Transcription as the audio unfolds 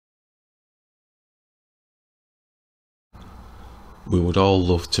We would all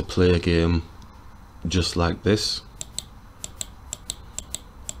love to play a game just like this.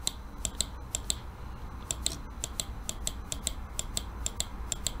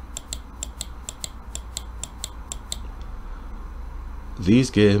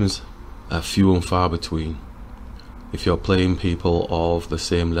 These games are few and far between. If you're playing people of the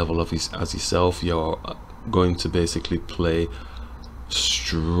same level as yourself, you're going to basically play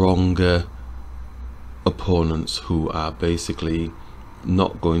stronger opponents who are basically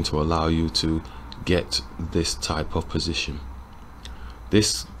not going to allow you to get this type of position.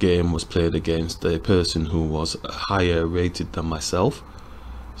 This game was played against a person who was higher rated than myself,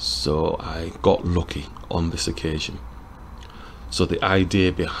 so I got lucky on this occasion. So the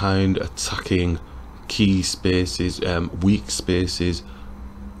idea behind attacking key spaces, weak spaces,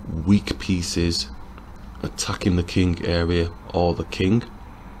 weak pieces, attacking the king area or the king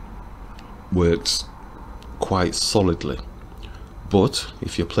works quite solidly. But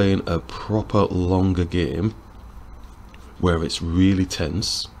if you're playing a proper longer game where it's really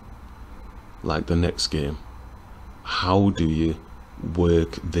tense, like the next game, how do you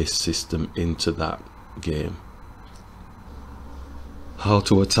work this system into that game? How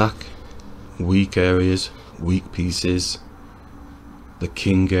to attack weak areas, weak pieces, the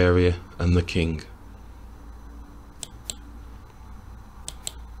king area and the king.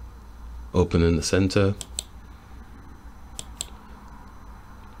 Open in the center.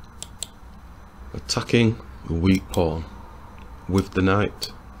 Attacking the weak pawn with the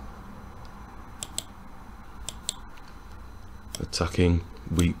knight. Attacking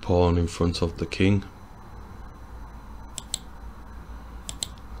weak pawn in front of the king.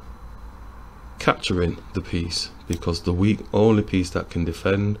 Capturing the piece, because the only piece that can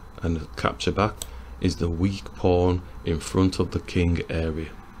defend and capture back is the weak pawn in front of the king area.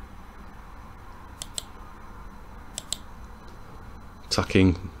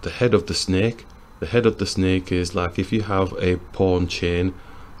 Attacking the head of the snake. The head of the snake is like if you have a pawn chain,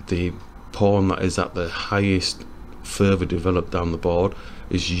 the pawn that is at the highest, further developed down the board,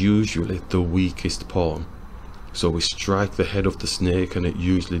 is usually the weakest pawn. So we strike the head of the snake and it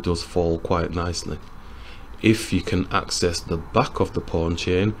usually does fall quite nicely. If you can access the back of the pawn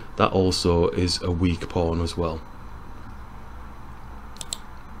chain, that also is a weak pawn as well.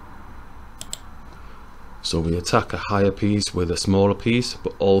 So we attack a higher piece with a smaller piece,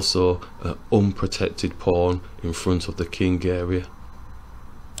 but also an unprotected pawn in front of the king area.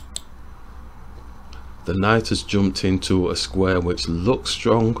 The knight has jumped into a square which looks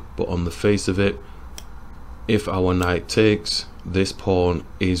strong, but on the face of it, if our knight takes, this pawn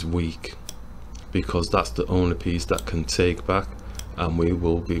is weak, because that's the only piece that can take back, and we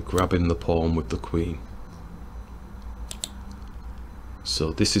will be grabbing the pawn with the queen.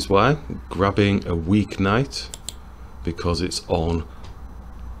 So this is why grabbing a weak knight, because it's on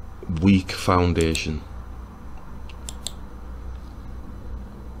weak foundation.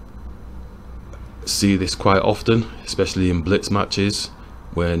 See this quite often, especially in blitz matches,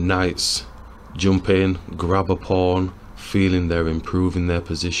 where knights jump in, grab a pawn, feeling they're improving their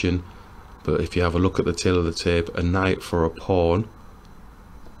position. But if you have a look at the tail of the tape, a knight for a pawn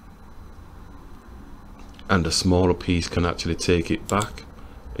and a smaller piece can actually take it back.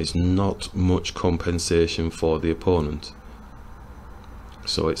 It's not much compensation for the opponent.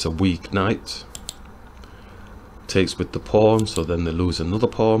 So it's a weak knight, takes with the pawn, so then they lose another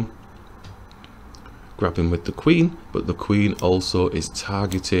pawn. Grabbing with the queen, but the queen also is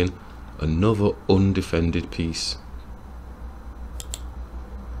targeting another undefended piece.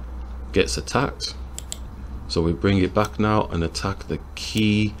 Gets attacked, so we bring it back now and attack the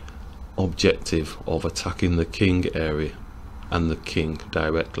key objective of attacking the king area and the king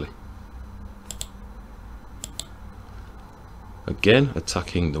directly. Again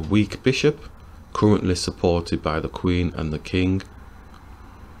attacking the weak bishop, currently supported by the queen and the king,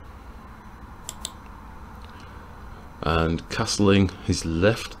 and castling his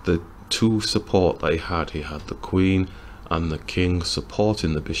left the two support that he had. He had the queen and the king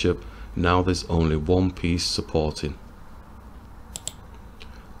supporting the bishop. Now there's only one piece supporting.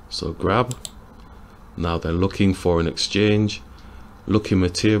 So grab. Now they're looking for an exchange. Looking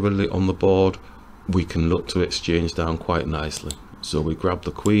materially on the board, we can look to exchange down quite nicely. So we grab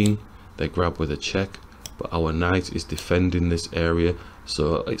the queen, they grab with a check, but our knight is defending this area,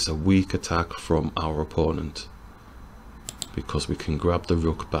 so it's a weak attack from our opponent, because we can grab the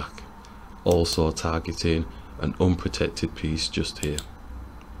rook back, also targeting an unprotected piece just here.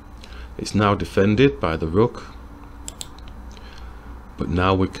 It's now defended by the rook, but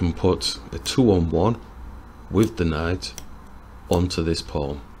now we can put a 2-on-1 with the knight onto this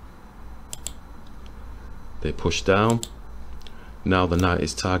pawn. They push down, Now the knight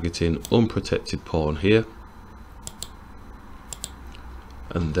is targeting unprotected pawn here,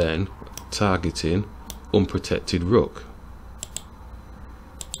 and then targeting unprotected rook,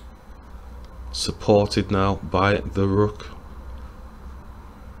 supported now by the rook,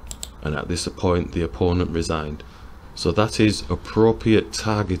 and at this point the opponent resigned. So that is appropriate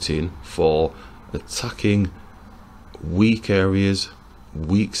targeting for attacking weak areas,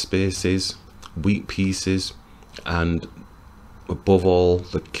 weak spaces, weak pieces, and above all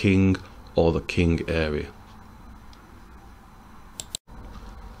the king or the king area.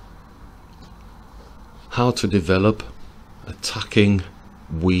 How to develop attacking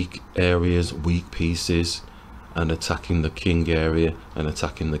weak areas, weak pieces, and attacking the king area and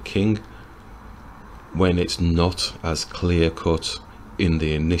attacking the king when it's not as clear cut in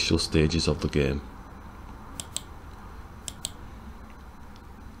the initial stages of the game.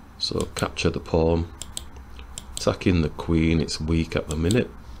 So capture the pawn, attacking the queen, it's weak at the minute,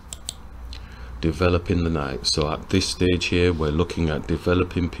 developing the knight. So at this stage here we're looking at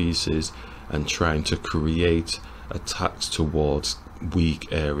developing pieces and trying to create attacks towards weak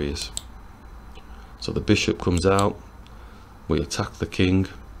areas. So the bishop comes out, we attack the king,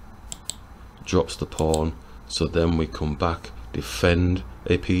 drops the pawn, so then we come back, defend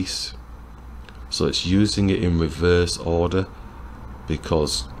a piece. So it's using it in reverse order,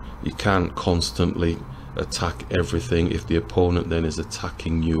 because you can't constantly attack everything. If the opponent then is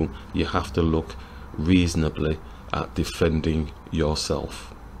attacking you, you have to look reasonably at defending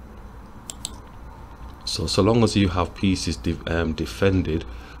yourself. So long as you have pieces defended,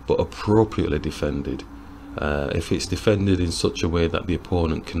 but appropriately defended, if it's defended in such a way that the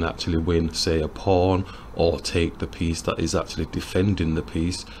opponent can actually win, say a pawn, or take the piece that is actually defending the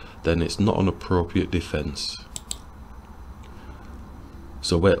piece, then it's not an appropriate defense.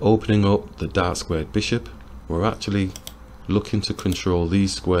 So we're opening up the dark squared bishop. We're actually looking to control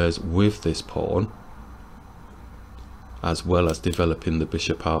these squares with this pawn, as well as developing the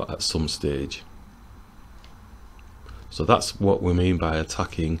bishop out at some stage. So that's what we mean by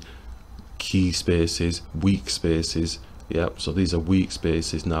attacking key spaces, weak spaces. Yep, so these are weak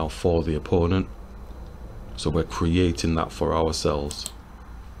spaces now for the opponent. So we're creating that for ourselves.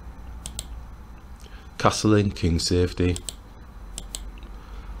 Castling, king safety.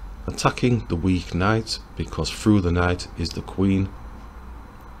 Attacking the weak knight, because through the knight is the queen.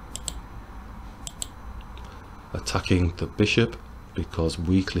 Attacking the bishop, because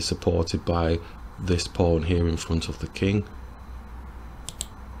weakly supported by this pawn here in front of the king.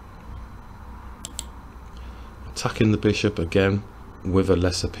 Attacking the bishop again with a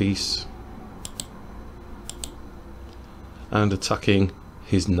lesser piece, and attacking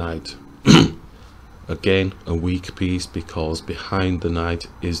his knight. Again a weak piece, because behind the knight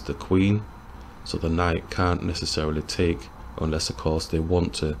is the queen, so the knight can't necessarily take, unless of course they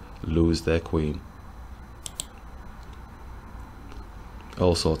want to lose their queen.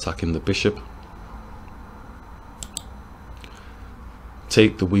 Also attacking the bishop.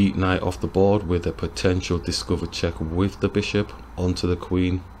 Take the weak knight off the board with a potential discover check with the bishop onto the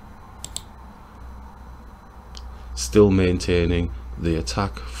queen, still maintaining the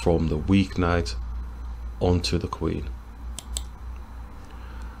attack from the weak knight onto the queen.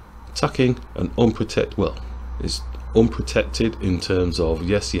 Attacking an unprotected, well, is unprotected in terms of,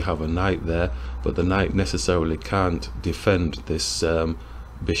 yes, you have a knight there, but the knight necessarily can't defend this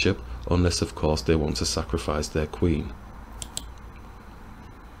bishop unless of course they want to sacrifice their queen.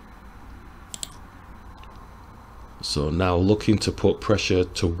 So now looking to put pressure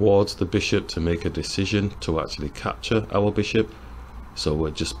towards the bishop to make a decision to actually capture our bishop. So we're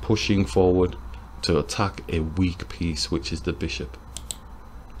just pushing forward to attack a weak piece, which is the bishop.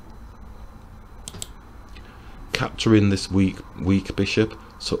 Capturing this weak bishop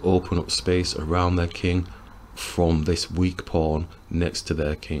to open up space around their king from this weak pawn next to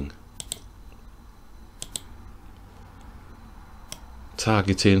their king.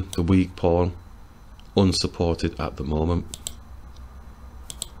 Targeting the weak pawn, unsupported at the moment,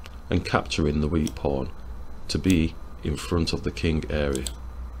 and capturing the weak pawn to be in front of the king area.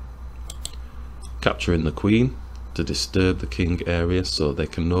 Capturing the queen to disturb the king area so they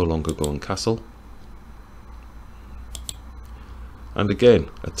can no longer go and castle, and again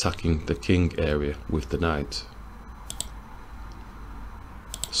attacking the king area with the knight.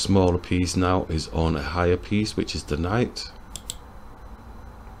 Smaller piece now is on a higher piece, which is the knight.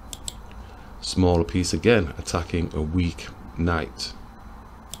 Smaller piece again attacking a weak knight.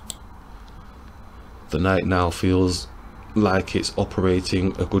 The knight now feels like it's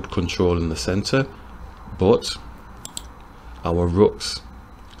operating a good control in the center, but our rooks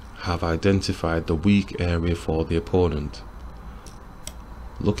have identified the weak area for the opponent.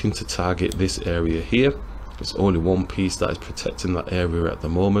 looking to target this area here. There's only one piece that is protecting that area at the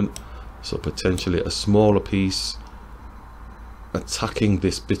moment, so potentially a smaller piece attacking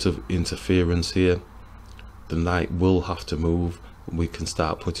this bit of interference here. The knight will have to move. We can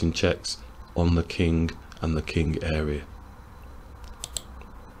start putting checks on the king and the king area.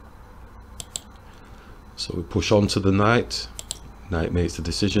 So we push on to the knight. Knight makes the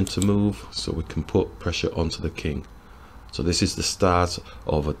decision to move, so we can put pressure onto the king. So this is the start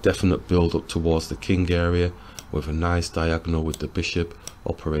of a definite build up towards the king area, with a nice diagonal with the bishop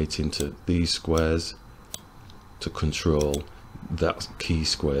operating to these squares to control that key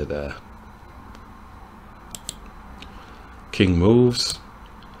square there. King moves,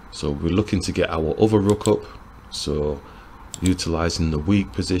 so we're looking to get our other rook up, so utilizing the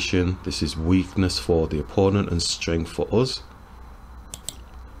weak position. This is weakness for the opponent and strength for us.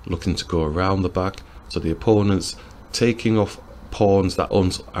 Looking to go around the back, so the opponent's taking off pawns that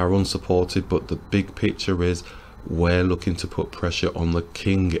are unsupported, but the big picture is we're looking to put pressure on the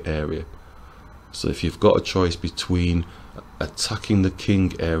king area. So if you've got a choice between attacking the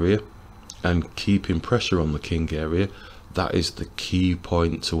king area and keeping pressure on the king area, that is the key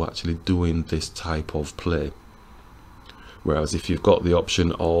point to actually doing this type of play. Whereas if you've got the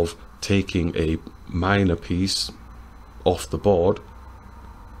option of taking a minor piece off the board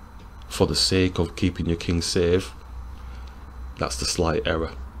for the sake of keeping your king safe, that's the slight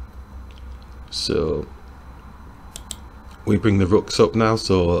error. So we bring the rooks up now,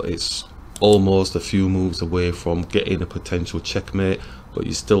 so it's almost a few moves away from getting a potential checkmate, but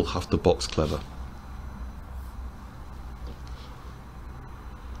you still have to box clever.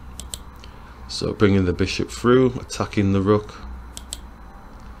 So bringing the bishop through, attacking the rook.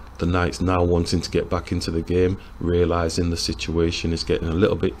 The knight's now wanting to get back into the game, realizing the situation is getting a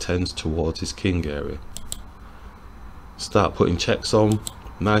little bit tense towards his king area. Start putting checks on,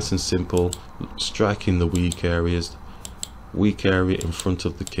 nice and simple, striking the weak areas. Weak area in front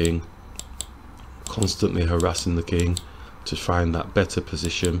of the king, constantly harassing the king to find that better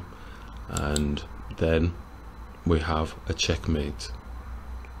position, and then we have a checkmate.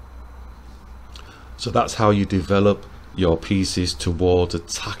 So that's how you develop your pieces towards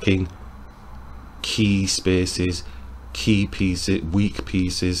attacking key spaces, key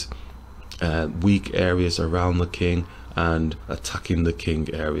pieces, weak areas around the king, and attacking the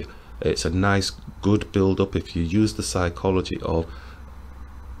king area. It's a nice good build up if you use the psychology of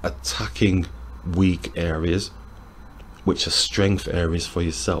attacking weak areas, which are strength areas for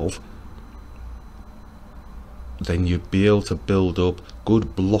yourself. Then you'd be able to build up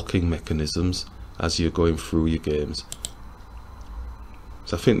good blocking mechanisms as you're going through your games.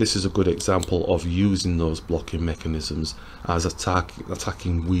 So I think this is a good example of using those blocking mechanisms as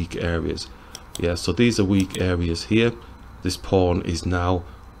attacking weak areas. Yeah, so these are weak areas here. This pawn is now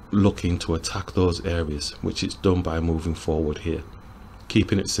looking to attack those areas, which it's done by moving forward here.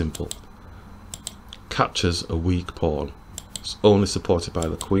 Keeping it simple. Captures a weak pawn. It's only supported by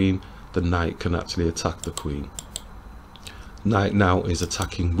the queen. The knight can actually attack the queen. Knight now is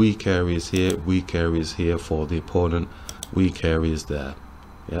attacking weak areas here for the opponent, weak areas there,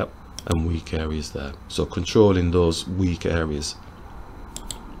 yep, and weak areas there. So controlling those weak areas.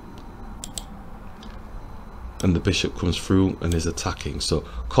 And the bishop comes through and is attacking. So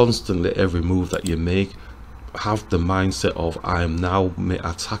constantly every move that you make, have the mindset of I am now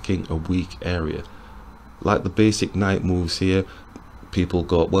attacking a weak area. Like the basic knight moves here, people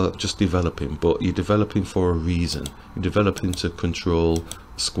go, well, just developing, but you're developing for a reason. You're developing to control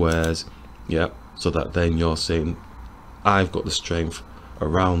squares, yeah, so that then you're saying I've got the strength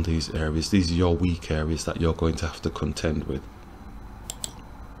around these areas. These are your weak areas that you're going to have to contend with.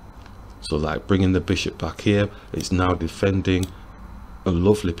 So like bringing the bishop back here, it's now defending a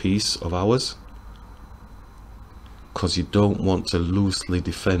lovely piece of ours, because you don't want to loosely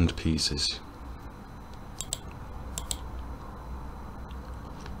defend pieces.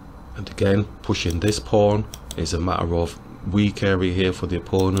 And again, pushing this pawn is a matter of weak area here for the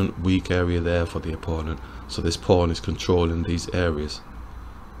opponent, weak area there for the opponent. So this pawn is controlling these areas.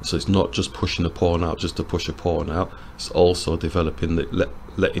 So it's not just pushing a pawn out just to push a pawn out, it's also developing the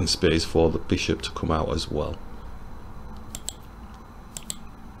letting space for the bishop to come out as well.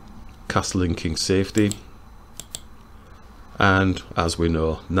 Castling king safety. And as we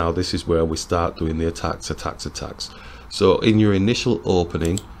know, now this is where we start doing the attacks. So in your initial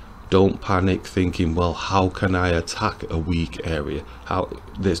opening, don't panic thinking, well, how can I attack a weak area?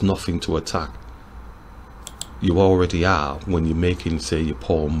 There's nothing to attack. You already are when you're making, say, your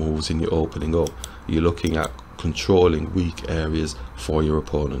pawn moves and you're opening up. You're looking at controlling weak areas for your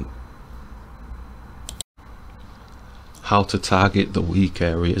opponent. how to target the weak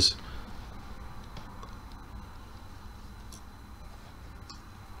areas.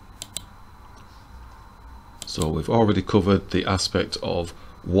 So we've already covered the aspect of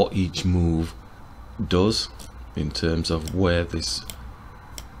what each move does in terms of where this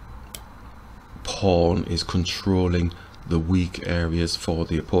pawn is controlling the weak areas for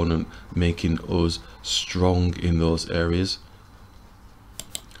the opponent, making us strong in those areas.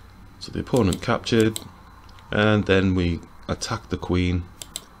 So the opponent captured, and then we attack the queen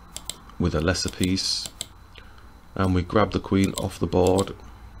with a lesser piece, and we grab the queen off the board.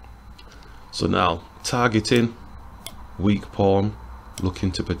 So now targeting weak pawn,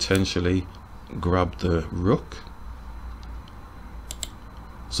 looking to potentially grab the rook.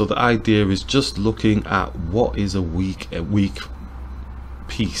 So the idea is just looking at what is a weak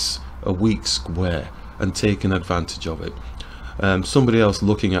piece, a weak square, and taking advantage of it. Somebody else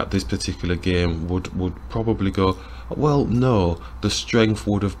looking at this particular game would probably go, well, no, the strength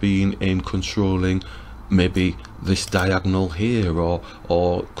would have been in controlling maybe this diagonal here,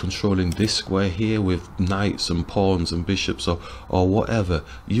 or controlling this square here with knights and pawns and bishops, or whatever.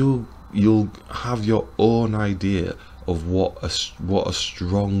 You'll have your own idea of what a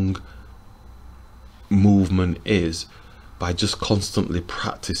strong movement is by just constantly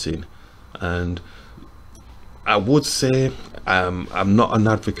practicing. And I would say I'm not an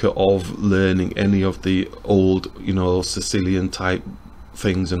advocate of learning any of the old, Sicilian type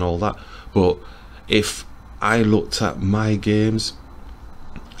things and all that, but if I looked at my games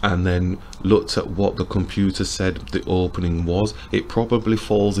and then looked at what the computer said the opening was, it probably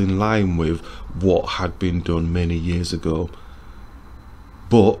falls in line with what had been done many years ago.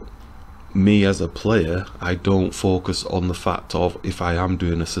 But me as a player, I don't focus on the fact of if I am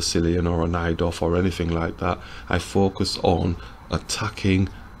doing a Sicilian or an Idolf or anything like that. I focus on attacking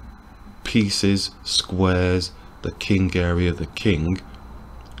pieces, squares, the king area, the king,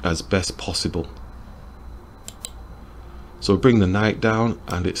 as best possible. So bring the knight down,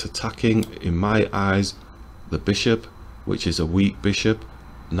 and it's attacking, in my eyes, the bishop, which is a weak bishop.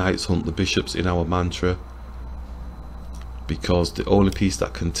 Knights hunt the bishops in our mantra, because the only piece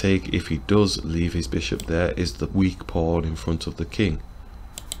that can take, if he does leave his bishop there, is the weak pawn in front of the king.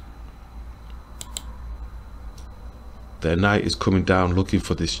 Their knight is coming down looking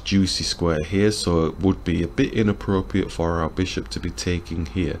for this juicy square here, so it would be a bit inappropriate for our bishop to be taking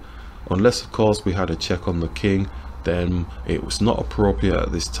here, unless of course we had a check on the king. Then it was not appropriate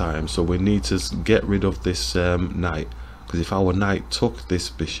at this time, so we need to get rid of this knight, because if our knight took this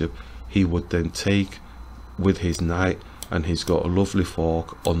bishop, he would then take with his knight, and he's got a lovely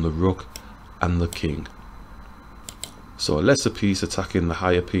fork on the rook and the king. So a lesser piece attacking the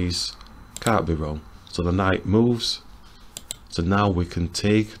higher piece, can't be wrong. So the knight moves, so now we can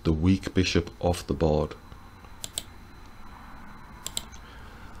take the weak bishop off the board.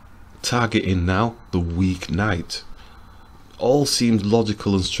 Targeting now the weak knight. All seems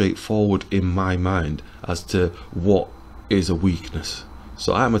logical and straightforward in my mind as to what is a weakness.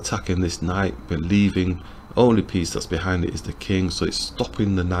 So I'm attacking this knight, believing only piece that's behind it is the king, so it's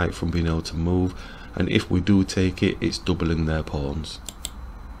stopping the knight from being able to move, and if we do take it, it's doubling their pawns.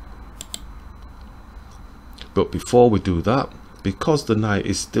 But before we do that, because the knight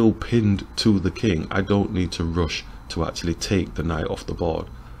is still pinned to the king, I don't need to rush to actually take the knight off the board.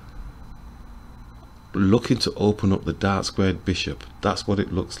 Looking to open up the dark squared bishop, that's what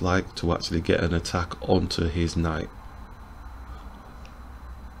it looks like to actually get an attack onto his knight.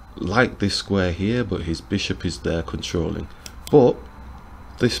 Like this square here, but his bishop is there controlling, but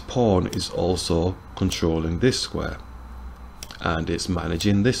this pawn is also controlling this square, and it's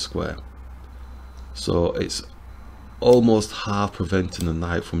managing this square, so it's almost half preventing the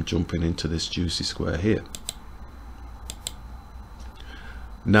knight from jumping into this juicy square here.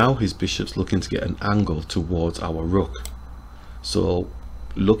 Now his bishop's looking to get an angle towards our rook, so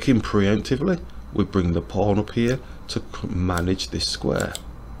looking preemptively, we bring the pawn up here to manage this square.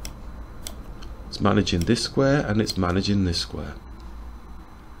 It's managing this square and it's managing this square.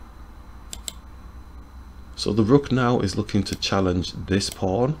 So the rook now is looking to challenge this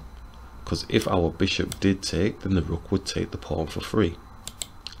pawn, because if our bishop did take, then the rook would take the pawn for free.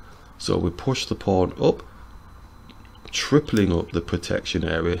 So we push the pawn up, tripling up the protection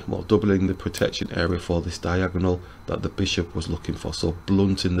area, well, doubling the protection area for this diagonal that the bishop was looking for, so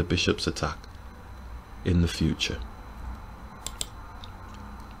blunting the bishop's attack in the future.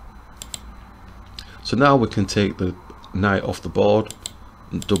 So now we can take the knight off the board,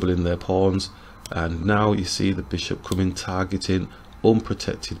 doubling their pawns, and now you see the bishop coming targeting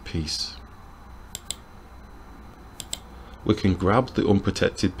unprotected piece. We can grab the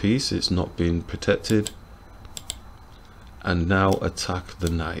unprotected piece, it's not being protected, and now attack the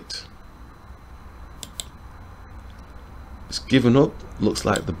knight. It's given up, looks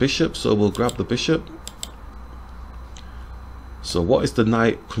like the bishop, so we'll grab the bishop. So what is the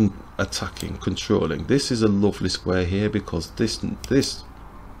knight attacking, controlling? This is a lovely square here because this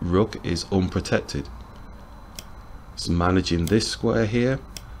rook is unprotected. It's managing this square here,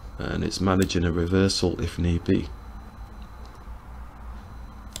 and it's managing a reversal if need be.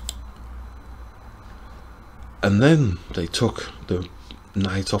 And then they took the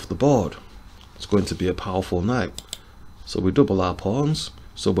knight off the board. It's going to be a powerful knight. So we double our pawns,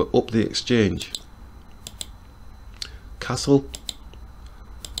 so we're up the exchange. Castle.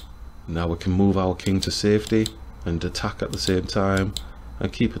 Now we can move our king to safety and attack at the same time,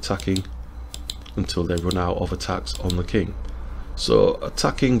 and keep attacking until they run out of attacks on the king. So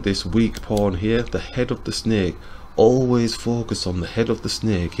attacking this weak pawn here, the head of the snake. Always focus on the head of the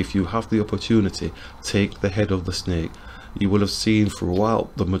snake. If you have the opportunity, take the head of the snake. You will have seen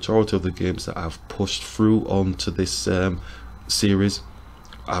throughout the majority of the games that I've pushed through onto this series,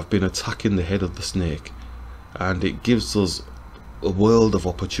 I've been attacking the head of the snake, and it gives us a world of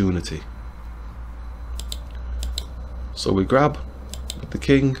opportunity. So we grab the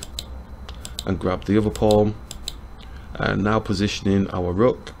king and grab the other pawn, and now positioning our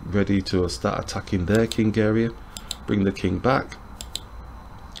rook ready to start attacking their king area. Bring the king back,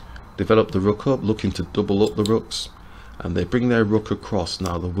 develop the rook up, looking to double up the rooks, and they bring their rook across.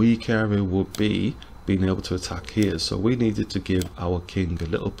 Now the weak area would be being able to attack here, so we needed to give our king a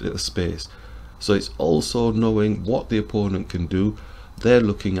little bit of space. So it's also knowing what the opponent can do. They're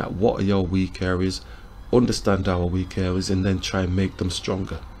looking at what are your weak areas, understand our weak areas, and then try and make them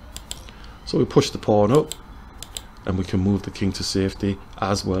stronger. So we push the pawn up, and we can move the king to safety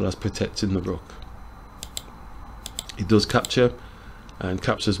as well as protecting the rook. He does capture, and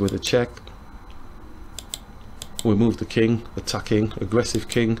captures with a check. We move the king, attacking, aggressive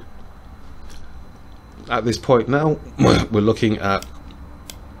king. At this point now, we're looking at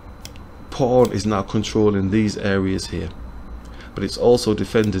pawn is now controlling these areas here, but it's also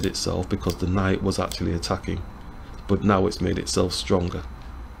defended itself because the knight was actually attacking, but now it's made itself stronger.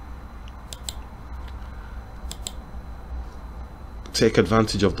 Take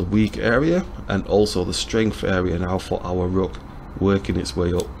advantage of the weak area and also the strength area now for our rook, working its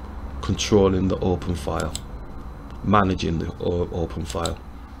way up, controlling the open file, managing the open file.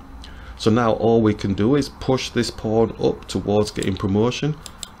 So now all we can do is push this pawn up towards getting promotion.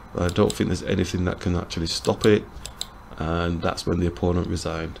 I don't think there's anything that can actually stop it, and that's when the opponent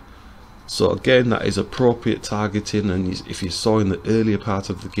resigned. So again, that is appropriate targeting, and if you saw in the earlier part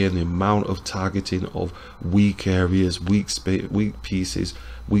of the game the amount of targeting of weak areas, weak pieces,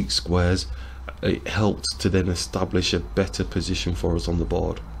 weak squares, it helped to then establish a better position for us on the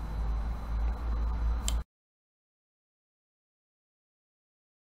board.